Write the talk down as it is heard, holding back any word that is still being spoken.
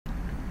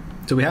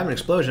So we have an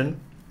explosion,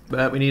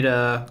 but we need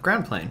a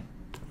ground plane,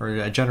 or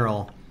a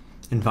general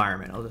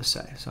environment, I'll just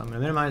say. So I'm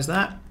gonna minimize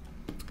that.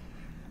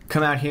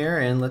 Come out here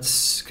and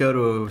let's go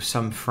to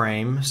some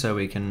frame so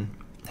we can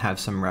have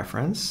some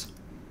reference.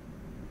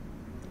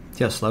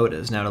 See how slow it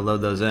is now to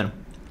load those in.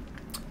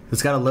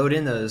 It's got to load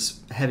in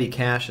those heavy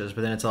caches,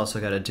 but then it's also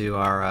got to do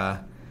our, I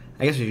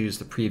guess we use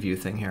the preview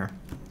thing here.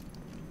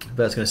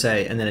 But I was going to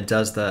say, and then it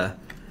does the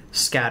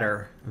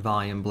scatter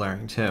volume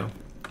blurring too.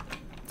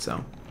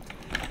 So,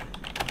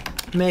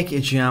 make a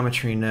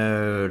geometry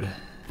node,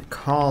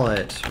 call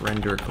it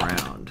render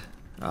ground.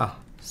 Oh,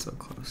 so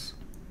close.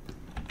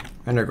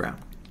 Render ground.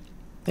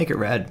 Make it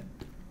red.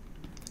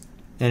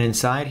 And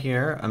inside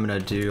here, I'm going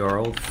to do our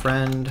old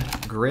friend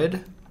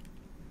grid.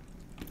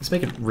 Let's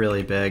make it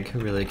really big. Who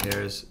really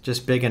cares?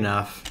 Just big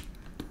enough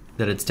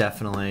that it's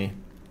definitely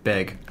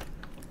big.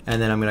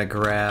 And then I'm going to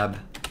grab,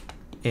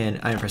 and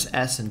I'm going to press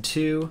S and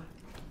 2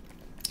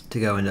 to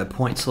go into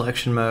point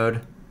selection mode.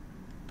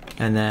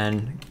 And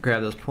then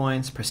grab those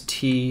points, press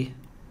T,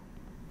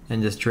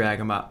 and just drag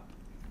them up.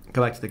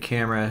 Go back to the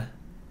camera.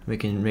 We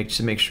can make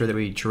sure that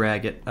we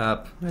drag it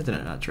up. Why is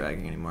it not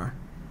dragging anymore?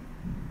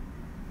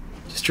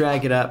 Just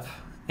drag it up,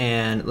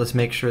 and let's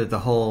make sure that the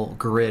whole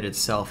grid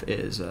itself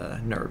is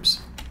NURBS.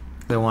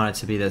 I want it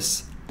to be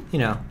this, you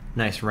know,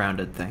 nice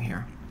rounded thing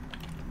here.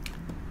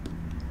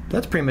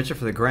 That's pretty much it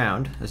for the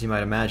ground, as you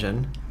might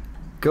imagine.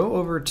 Go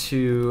over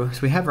to, so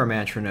we have our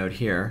mantra node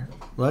here.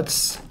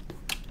 Let's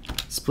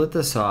split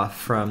this off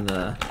from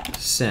the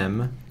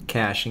sim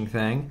caching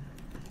thing.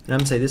 And I'm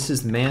gonna say this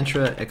is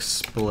mantra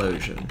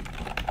explosion.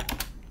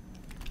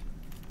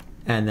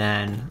 And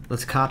then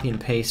let's copy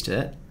and paste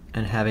it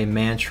and have a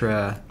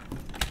mantra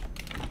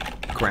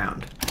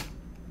ground.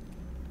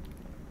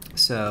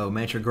 So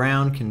mantra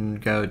ground can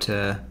go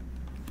to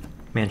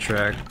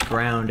mantra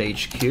ground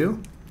HQ,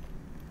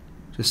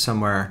 just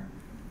somewhere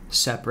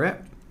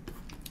separate.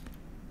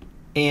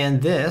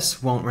 And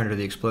this won't render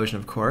the explosion,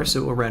 of course, it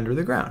will render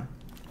the ground.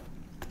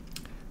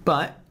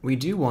 But we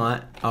do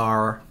want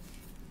our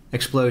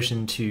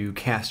explosion to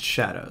cast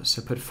shadows.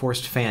 So put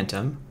forced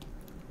phantom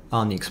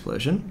on the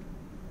explosion,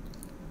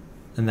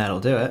 and that'll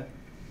do it.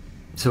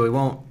 So it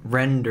won't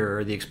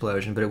render the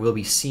explosion, but it will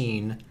be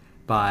seen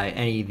by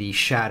any of the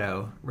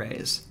shadow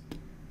rays.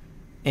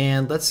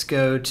 And let's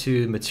go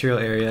to the material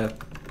area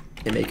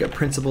and make a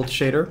principled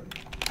shader.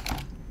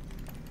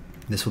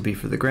 This will be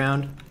for the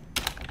ground.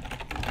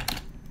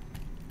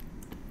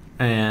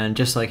 And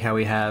just like how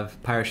we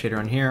have Pyro Shader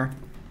on here,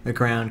 the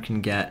ground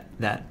can get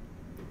that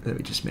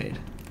we just made.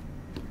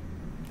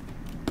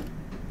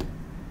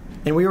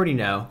 And we already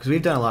know, because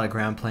we've done a lot of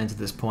ground planes at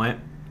this point,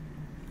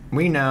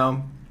 we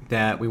know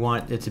that we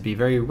want it to be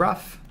very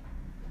rough.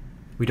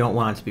 We don't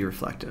want it to be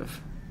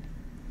reflective.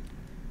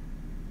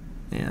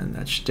 And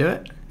that should do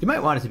it. You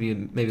might want it to be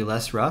maybe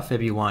less rough.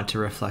 Maybe you want it to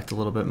reflect a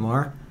little bit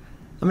more.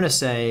 I'm going to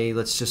say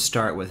let's just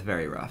start with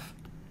very rough.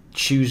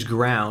 Choose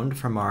ground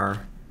from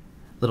our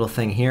little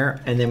thing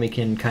here, and then we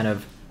can kind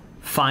of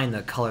find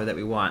the color that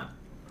we want.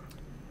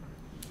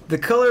 The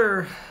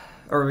color,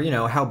 or you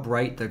know, how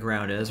bright the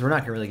ground is, we're not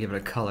going to really give it a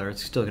color.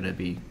 It's still going to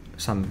be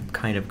some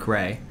kind of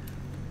gray.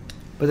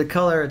 But the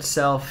color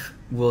itself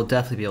will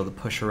definitely be able to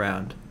push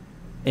around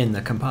in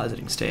the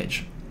compositing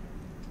stage.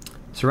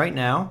 So right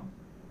now,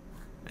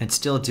 it's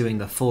still doing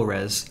the full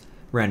res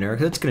render,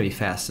 because it's going to be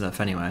fast enough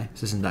anyway.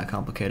 This isn't that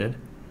complicated.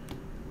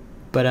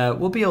 But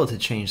we'll be able to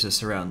change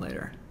this around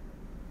later.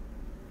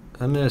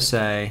 I'm going to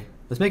say,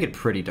 let's make it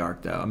pretty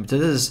dark though. I mean,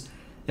 this is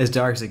as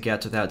dark as it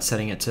gets without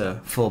setting it to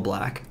full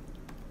black.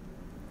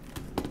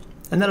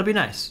 And that'll be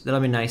nice. That'll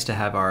be nice to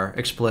have our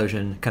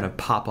explosion kind of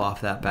pop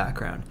off that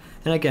background.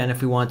 And again,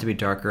 if we want it to be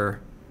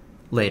darker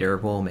later,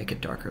 we'll make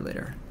it darker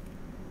later.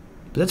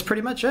 But that's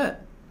pretty much it.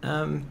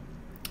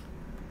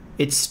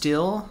 It's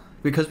still,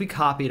 because we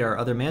copied our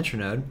other mantra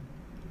node,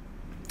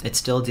 it's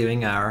still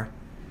doing our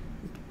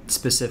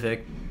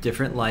specific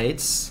different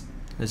lights,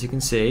 as you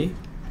can see,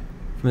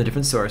 from the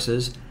different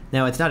sources.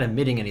 Now it's not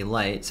emitting any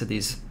light, so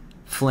these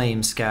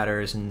flame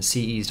scatters and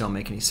CEs don't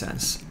make any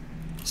sense.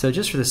 So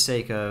just for the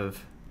sake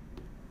of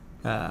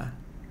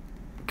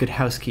good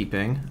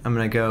housekeeping, I'm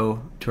going to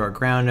go to our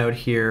ground node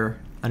here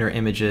under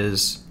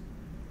images.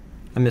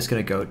 I'm just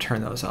going to go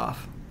turn those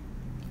off.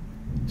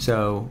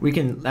 So we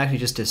can actually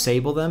just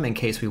disable them in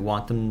case we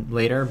want them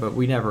later, but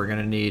we never are going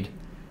to need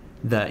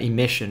the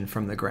emission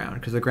from the ground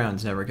because the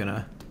ground's never going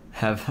to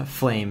have a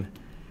flame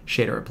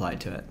shader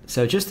applied to it.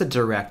 So just the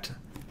direct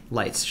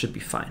lights should be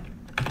fine.